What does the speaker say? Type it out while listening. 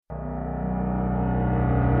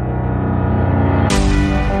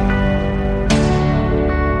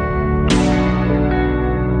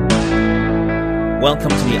Welcome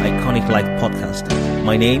to the Iconic Life podcast.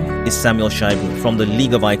 My name is Samuel Shaibu from the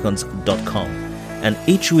leagueoficons.com, and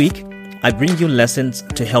each week I bring you lessons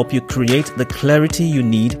to help you create the clarity you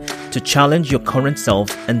need to challenge your current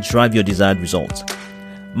self and drive your desired results.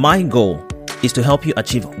 My goal is to help you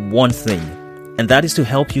achieve one thing, and that is to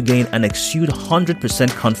help you gain and exude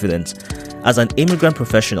 100% confidence as an immigrant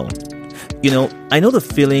professional. I know the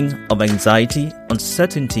feeling of anxiety,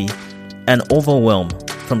 uncertainty, and overwhelm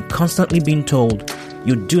from constantly being told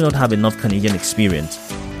you do not have enough Canadian experience,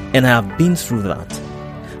 and I have been through that.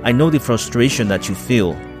 I know the frustration that you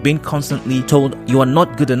feel being constantly told you are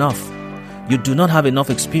not good enough, you do not have enough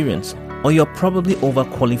experience, or you're probably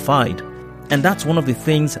overqualified. And that's one of the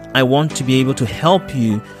things I want to be able to help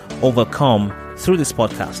you overcome through this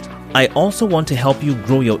podcast. I also want to help you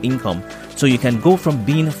grow your income so you can go from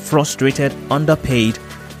being frustrated, underpaid,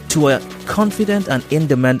 to a confident and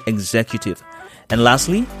in-demand executive. And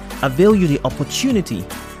lastly, avail you the opportunity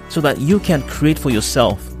so that you can create for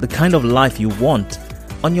yourself the kind of life you want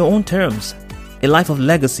on your own terms, a life of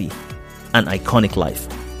legacy, an iconic life.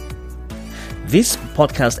 This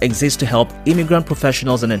podcast exists to help immigrant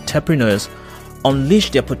professionals and entrepreneurs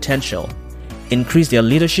unleash their potential, increase their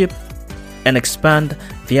leadership, and expand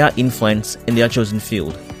their influence in their chosen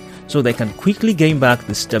field so they can quickly gain back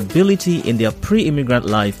the stability in their pre-immigrant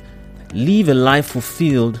life, live a life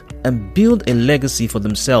fulfilled, and build a legacy for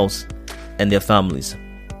themselves and their families.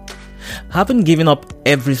 Having given up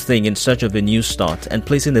everything in search of a new start and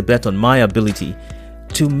placing a bet on my ability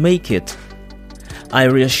to make it, I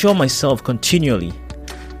reassure myself continually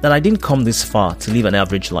that I didn't come this far to live an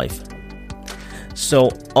average life.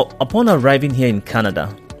 So, upon arriving here in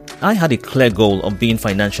Canada, I had a clear goal of being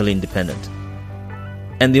financially independent.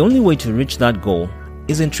 And the only way to reach that goal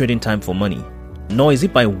isn't trading time for money, nor is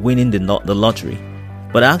it by winning the lottery,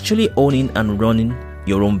 but actually owning and running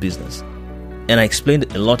your own business. And I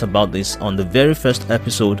explained a lot about this on the very first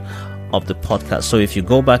episode of the podcast. So if you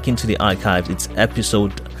go back into the archives, it's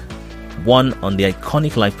episode 1 on the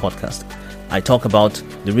Iconic Life podcast. I talk about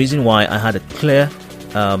the reason why I had a clear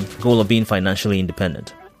goal of being financially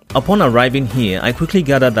independent. Upon arriving here, I quickly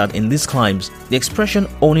gathered that in these climes, the expression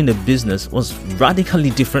owning a business was radically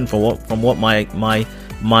different from what my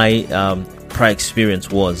prior experience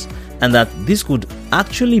was, and that this could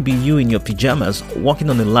actually be you in your pajamas working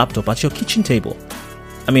on a laptop at your kitchen table.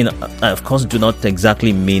 I mean, I of course do not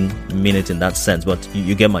exactly mean it in that sense, but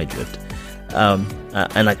you get my drift.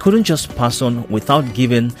 And I couldn't just pass on without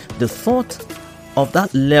giving the thought of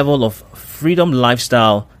that level of freedom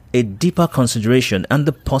lifestyle a deeper consideration and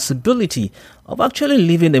the possibility of actually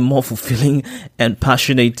living a more fulfilling and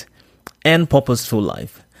passionate and purposeful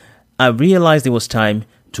life. I realized it was time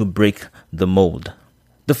to break the mold.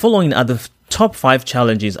 The following are the top 5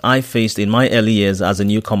 challenges I faced in my early years as a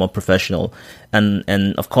newcomer professional,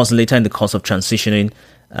 and of course later in the course of transitioning,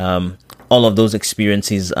 all of those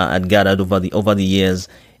experiences I'd gathered over the years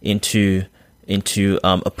into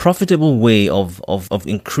a profitable way of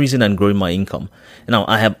increasing and growing my income. Now,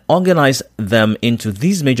 I have organized them into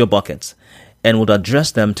these major buckets and would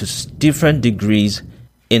address them to different degrees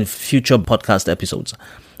in future podcast episodes.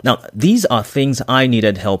 Now, these are things I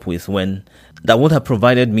needed help with that would have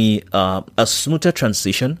provided me a smoother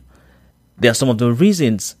transition. They are some of the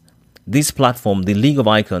reasons this platform, the League of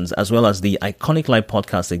Icons, as well as the Iconic Life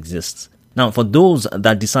podcast exists. Now, for those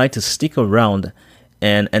that decide to stick around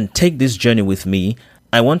and take this journey with me,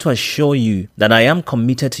 I want to assure you that I am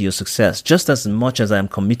committed to your success just as much as I am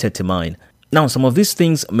committed to mine. Now, some of these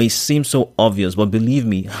things may seem so obvious, but believe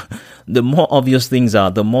me, the more obvious things are,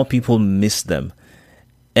 the more people miss them.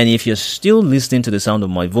 And if you're still listening to the sound of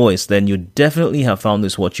my voice, then you definitely have found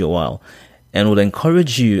this worth your while, and would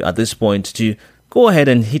encourage you at this point to go ahead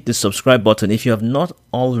and hit the subscribe button if you have not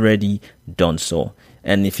already done so.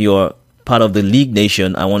 And if you're part of the League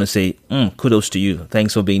Nation, I want to say kudos to you.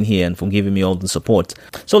 Thanks for being here and for giving me all the support.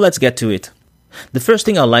 So let's get to it. The first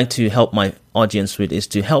thing I'd like to help my audience with is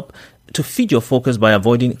to help to feed your focus by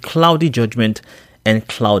avoiding cloudy judgment and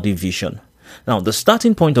cloudy vision. Now, the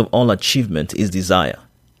starting point of all achievement is desire.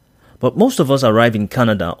 But most of us arrive in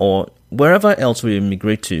Canada or wherever else we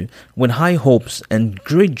immigrate to with high hopes and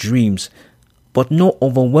great dreams, but no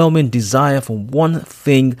overwhelming desire for one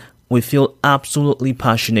thing we feel absolutely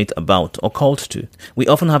passionate about or called to. We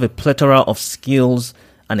often have a plethora of skills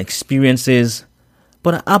and experiences,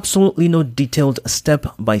 but absolutely no detailed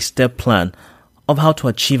step-by-step plan of how to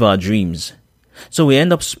achieve our dreams. So we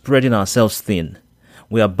end up spreading ourselves thin.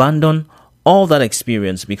 We abandon all that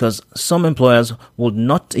experience because some employers would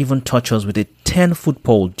not even touch us with a 10-foot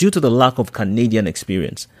pole due to the lack of Canadian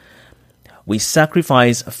experience. We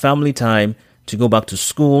sacrifice family time to go back to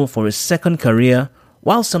school for a second career,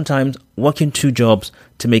 while sometimes working 2 jobs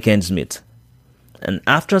to make ends meet. And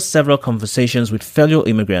after several conversations with fellow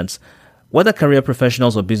immigrants, whether career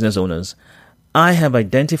professionals or business owners, I have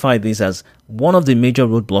identified this as one of the major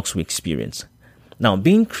roadblocks we experience. Now,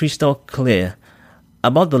 being crystal clear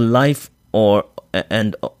about the life or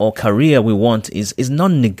career we want is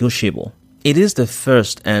non-negotiable. It is the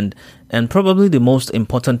first and probably the most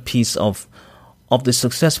important piece of the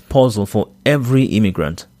success puzzle for every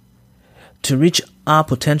immigrant. To reach our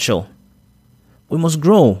potential, we must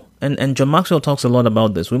grow. And John Maxwell talks a lot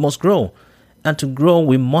about this. We must grow. And to grow,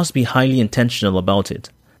 we must be highly intentional about it.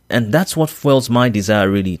 And that's what fuels my desire,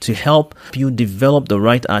 really, to help you develop the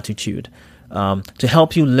right attitude, to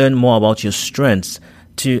help you learn more about your strengths,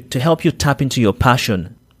 to help you tap into your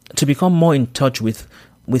passion, to become more in touch with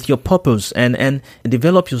your purpose and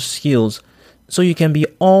develop your skills so you can be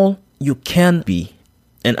all you can be.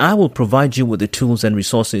 And I will provide you with the tools and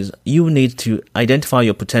resources you need to identify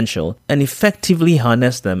your potential and effectively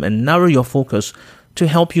harness them and narrow your focus to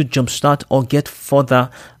help you jumpstart or get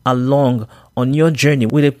further along on your journey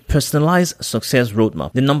with a personalized success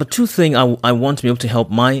roadmap. The number 2 thing I want to be able to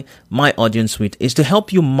help my audience with is to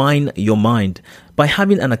help you mind your mind by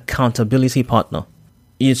having an accountability partner.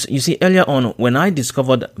 You see, earlier on, when I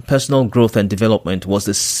discovered personal growth and development was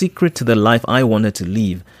the secret to the life I wanted to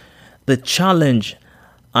live, the challenge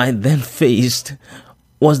I then faced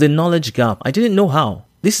was the knowledge gap. I didn't know how.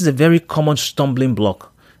 This is a very common stumbling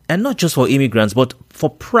block, and not just for immigrants, but for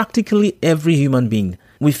practically every human being.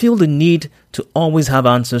 We feel the need to always have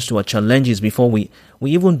answers to our challenges before we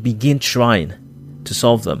even begin trying to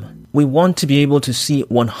solve them. We want to be able to see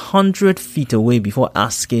 100 feet away before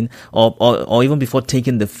asking or even before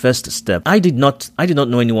taking the first step. I did not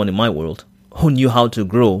know anyone in my world who knew how to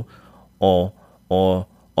grow or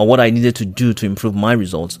what I needed to do to improve my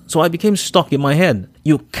results. So I became stuck in my head.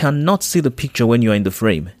 You cannot see the picture when you are in the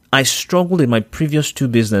frame. I struggled in my previous 2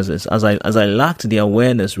 businesses as I lacked the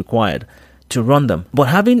awareness required to run them. But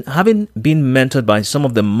having been mentored by some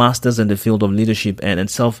of the masters in the field of leadership and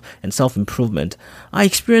self-improvement, I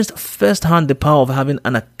experienced firsthand the power of having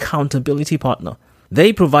an accountability partner.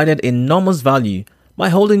 They provided enormous value by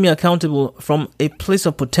holding me accountable from a place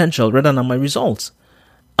of potential rather than my results.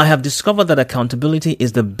 I have discovered that accountability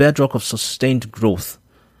is the bedrock of sustained growth.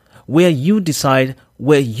 Where you decide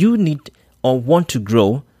where you need or want to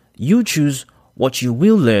grow, you choose what you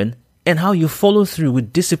will learn and how you follow through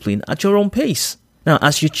with discipline at your own pace. Now,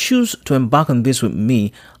 as you choose to embark on this with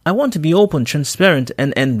me, I want to be open, transparent,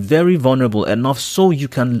 and very vulnerable enough so you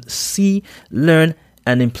can see, learn,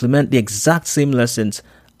 and implement the exact same lessons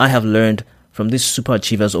I have learned from these super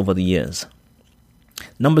achievers over the years.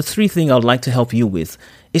 Number 3 thing I would like to help you with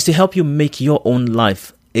is to help you make your own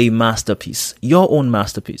life a masterpiece, your own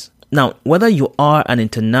masterpiece. Now, whether you are an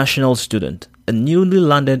international student, a newly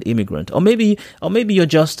landed immigrant, or maybe you're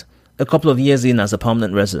just a couple of years in as a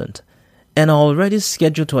permanent resident and are already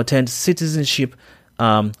scheduled to attend citizenship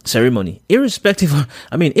ceremony,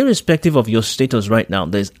 irrespective of your status right now,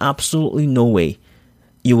 there's absolutely no way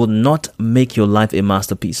you will not make your life a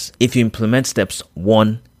masterpiece if you implement steps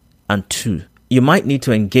 1 and 2. You might need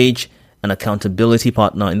to engage an accountability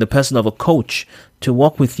partner in the person of a coach to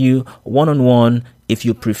work with you one-on-one if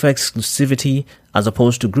you prefer exclusivity as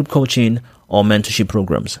opposed to group coaching or mentorship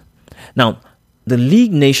programs. Now, the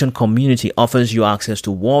League Nation community offers you access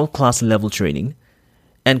to world-class level training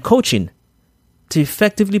and coaching to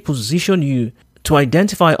effectively position you to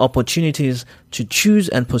identify opportunities to choose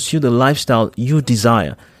and pursue the lifestyle you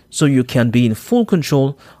desire so you can be in full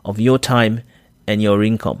control of your time and your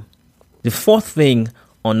income. The 4th thing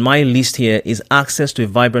on my list here is access to a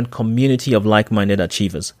vibrant community of like-minded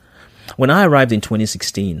achievers. When I arrived in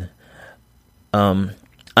 2016, I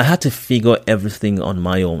had to figure everything on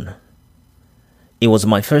my own. It was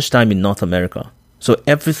my first time in North America, so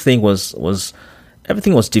everything was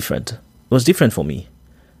different. It was different for me.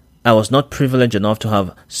 I was not privileged enough to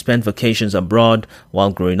have spent vacations abroad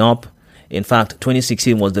while growing up. In fact,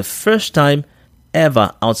 2016 was the first time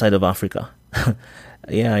ever outside of Africa.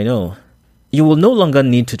 Yeah, I know. You will no longer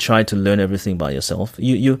need to try to learn everything by yourself.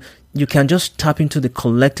 You can just tap into the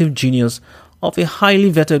collective genius of a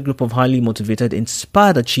highly vetted group of highly motivated,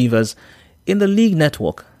 inspired achievers in the League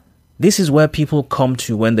network. This is where people come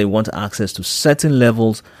to when they want access to certain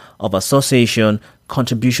levels of association,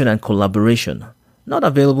 contribution, and collaboration, not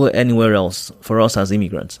available anywhere else for us as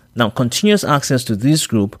immigrants. Now, continuous access to this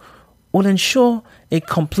group will ensure a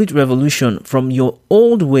complete revolution from your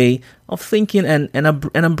old way of thinking and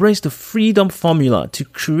embrace the freedom formula to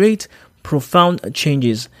create profound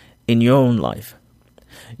changes in your own life.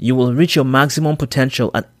 You will reach your maximum potential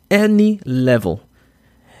at any level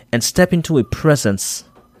and step into a presence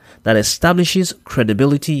that establishes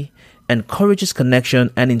credibility, encourages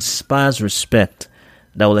connection, and inspires respect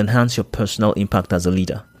that will enhance your personal impact as a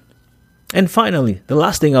leader. And finally, the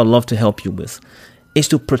last thing I'd love to help you with is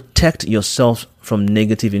to protect yourself from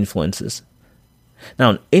negative influences.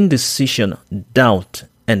 Now, indecision, doubt,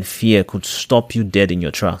 and fear could stop you dead in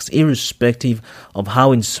your tracks, irrespective of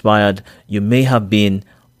how inspired you may have been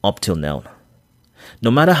up till now.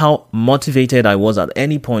 No matter how motivated I was at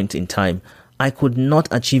any point in time, I could not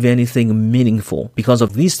achieve anything meaningful because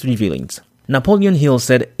of these three feelings. Napoleon Hill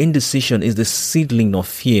said indecision is the seedling of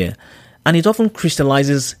fear, and it often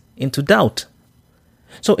crystallizes into doubt.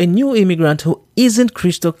 So a new immigrant who isn't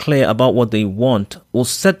crystal clear about what they want will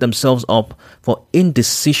set themselves up for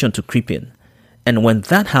indecision to creep in. And when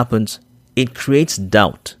that happens, it creates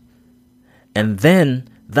doubt. And then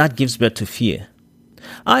that gives birth to fear.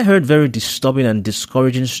 I heard very disturbing and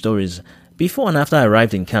discouraging stories before and after I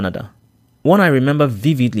arrived in Canada. One I remember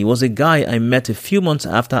vividly was a guy I met a few months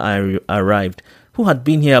after I arrived who had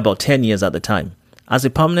been here about 10 years at the time as a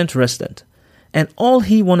permanent resident. And all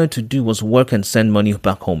he wanted to do was work and send money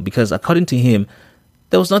back home because, according to him,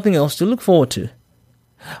 there was nothing else to look forward to.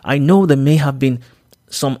 I know there may have been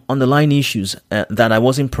some underlying issues that I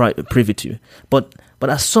wasn't privy to, but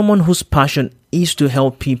as someone whose passion is to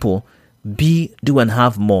help people be, do, and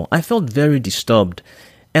have more, I felt very disturbed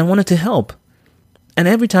and wanted to help. And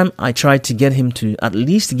every time I tried to get him to at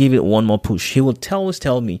least give it one more push, he would always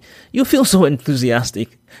tell me, "You feel so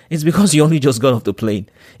enthusiastic. It's because you only just got off the plane."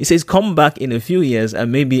 He says, "Come back in a few years and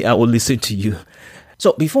maybe I will listen to you."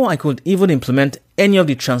 So before I could even implement any of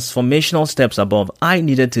the transformational steps above, I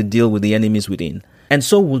needed to deal with the enemies within. And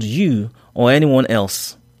so would you or anyone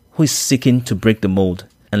else who is seeking to break the mold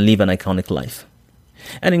and live an iconic life.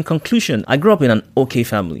 And in conclusion, I grew up in an okay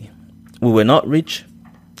family. We were not rich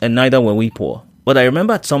and neither were we poor. But I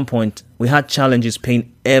remember at some point, we had challenges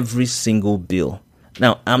paying every single bill.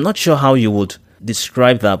 Now, I'm not sure how you would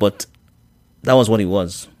describe that, but that was what it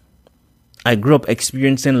was. I grew up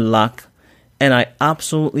experiencing lack, and I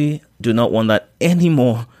absolutely do not want that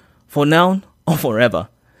anymore, for now or forever.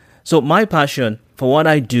 So my passion for what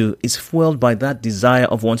I do is fueled by that desire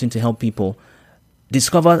of wanting to help people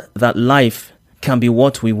discover that life can be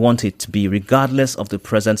what we want it to be, regardless of the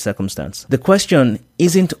present circumstance. The question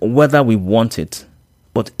isn't whether we want it,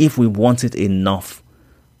 but if we want it enough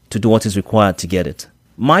to do what is required to get it.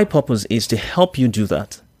 My purpose is to help you do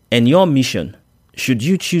that. And your mission, should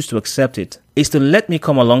you choose to accept it, is to let me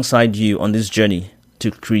come alongside you on this journey to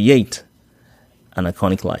create an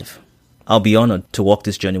iconic life. I'll be honored to walk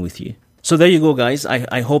this journey with you. So there you go, guys.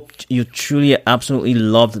 I hope you truly, absolutely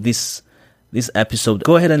loved this episode.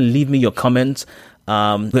 Go ahead and leave me your comments.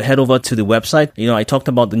 Head over to the website. I talked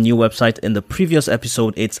about the new website in the previous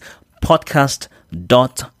episode. It's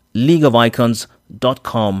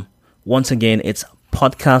podcast.leagueoficons.com. Once again, it's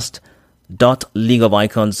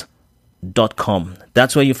podcast.leagueoficons.com.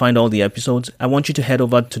 That's where you find all the episodes. I want you to head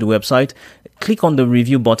over to the website, click on the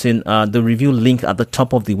review button, the review link at the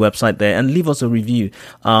top of the website there, and leave us a review.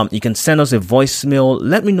 You can send us a voicemail.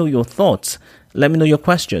 Let me know your thoughts. Let me know your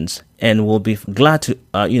questions, and we'll be glad to,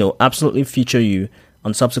 absolutely feature you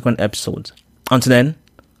on subsequent episodes. Until then,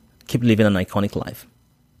 keep living an iconic life.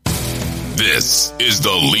 This is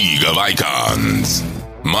the League of Icons.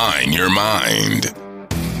 Mind your mind.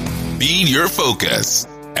 Feed your focus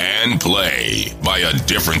and play by a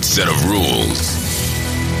different set of rules.